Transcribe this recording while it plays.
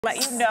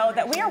Let you know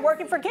that we are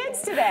working for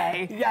kids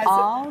today. Yes.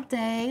 All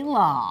day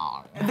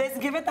long. This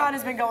Giveathon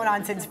has been going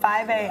on since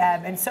 5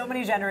 a.m. and so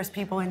many generous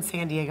people in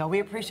San Diego. We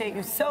appreciate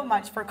you so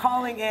much for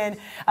calling in.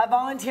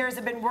 Volunteers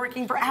have been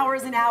working for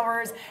hours and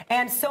hours,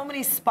 and so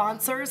many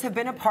sponsors have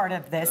been a part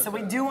of this. So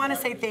we do want to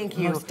say thank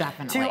you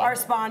to our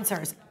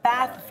sponsors.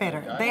 Bath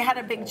Fitter, they had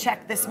a big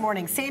check this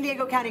morning. San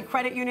Diego County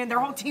Credit Union,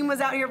 their whole team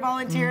was out here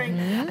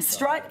volunteering.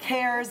 Strut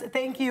Cares,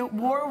 thank you.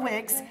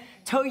 Warwick's,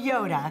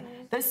 Toyota,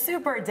 the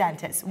Super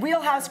Dentist,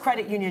 Wheelhouse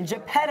Credit Union,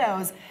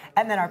 Geppetto's,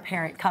 and then our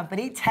parent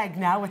company,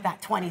 Tegna, with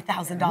that $20,000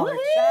 check.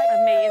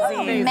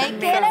 Amazing.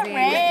 Making it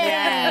rain.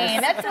 Yes.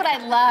 That's what I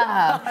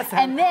love. Awesome.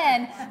 And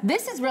then,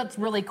 this is what's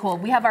really cool.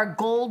 We have our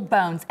gold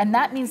bones, and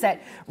that means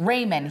that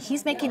Raymond,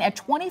 he's making a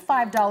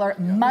 $25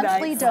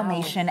 monthly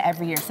donation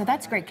every year. So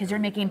that's great, because you're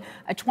making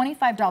a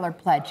 $25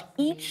 pledge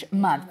each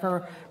month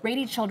for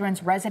Rady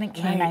Children's Resident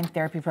Canine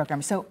Therapy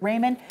Program. So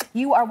Raymond,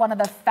 you are one of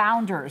the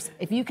founders.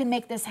 If you can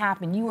make this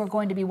happen, you are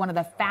going to be one of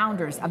the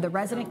founders of the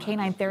Resident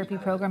Canine Therapy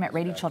Program at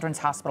Rady Children's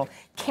Hospital.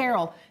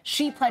 Carol,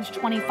 she pledged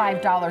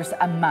 $25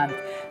 a month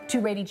to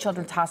Rady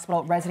Children's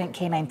Hospital Resident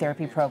Canine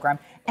Therapy Program.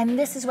 And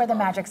this is where the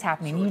magic's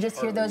happening. You just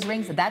hear those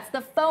rings. That's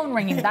the phone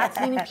ringing. That's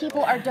meaning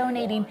people are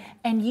donating.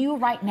 And you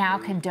right now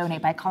can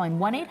donate by calling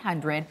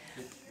 1-800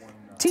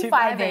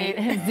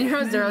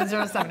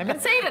 258-0007. I've been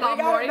saying it all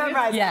morning.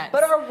 Yes.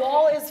 But our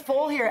wall is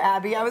full here,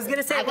 Abby. I was going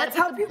to say, let's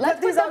help you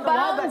put these on the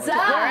wall. Let's put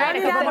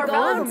the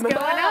bones Going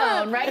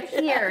on right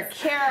here.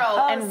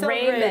 Carol and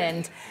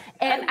Raymond.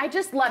 And I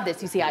just love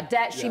this. You see,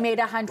 Odette, she made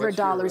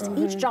 $100.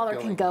 Each dollar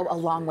can go a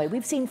long way.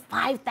 We've seen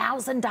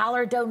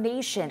 $5,000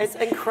 donations. It's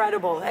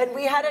incredible. And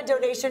we had a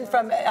donation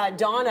from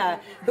Donna,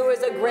 who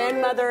is a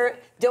grandmother,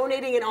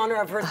 donating in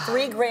honor of her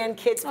 3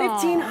 grandkids,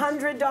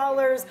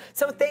 $1,500.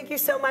 So thank you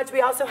so much. We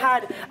also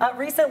had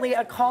recently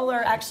a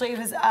caller, actually,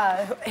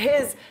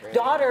 his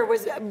daughter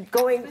was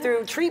going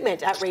through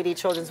treatment at Rady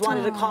Children's,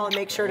 wanted to call and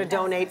make sure to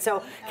donate.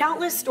 So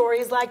countless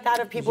stories like that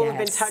of people who've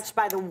been touched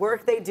by the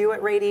work they do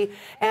at Rady.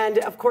 And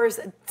of course,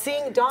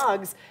 seeing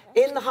dogs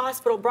in the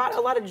hospital brought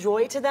a lot of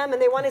joy to them,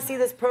 and they want to see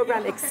this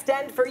program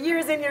extend for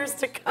years and years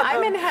to come.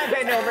 I'm in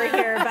heaven over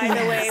here, by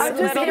the way. I'm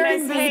just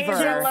hearing Miss Angel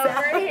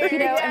over here. You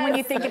know, and when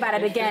you think about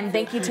it, again,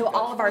 thank you to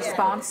all of our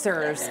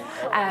sponsors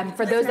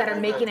for those that are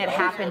making it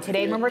happen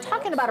today. And when we're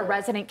talking about a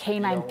resident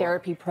canine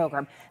therapy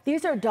program,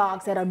 these are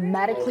dogs that are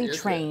medically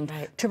trained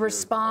to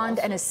respond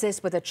and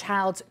assist with a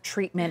child's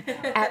treatment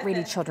at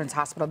Rady Children's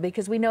Hospital,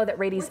 because we know that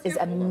Rady's is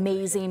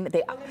amazing.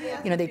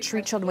 They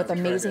treat children with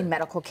amazing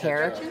medical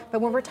care.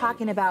 But when we're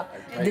talking about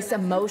this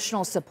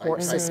emotional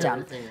support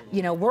system,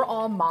 we're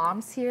all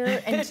moms here,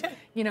 and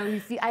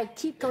I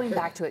keep going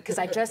back to it because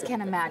I just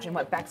can't imagine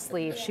what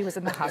Bexley, if she was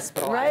in the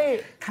hospital,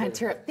 kind of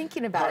tear up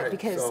thinking about it,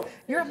 because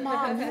you're a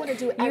mom, you want to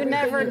do everything you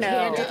never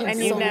know, to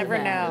and you never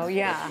know,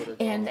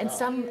 And in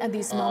some of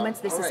these moments,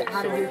 this is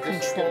out of your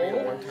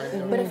control.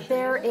 But if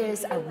there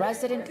is a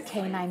resident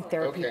canine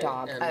therapy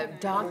dog, a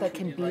dog that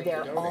can be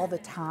there all the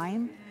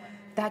time,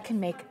 that can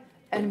make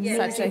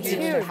such a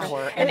huge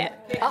power.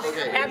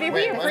 Abby,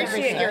 we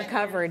appreciate your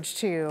coverage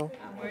too.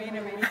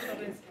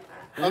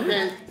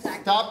 Okay,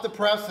 stop the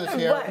presses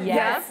here.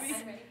 Yes.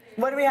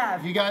 What do we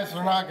have? You guys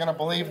are not going to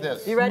believe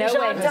this. You ready,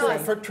 Sean? This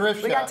is for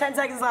Tricia. We got 10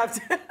 seconds left.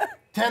 $10,000.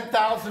 Thank you.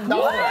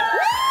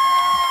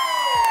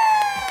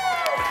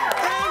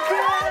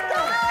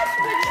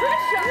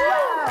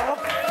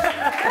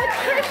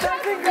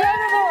 That's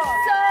incredible.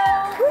 So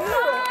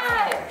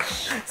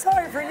much.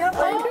 Sorry for yelling.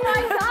 Oh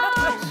my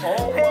gosh.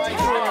 Oh my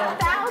God.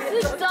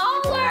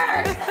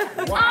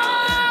 $10,000. Wow.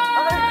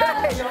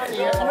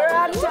 We're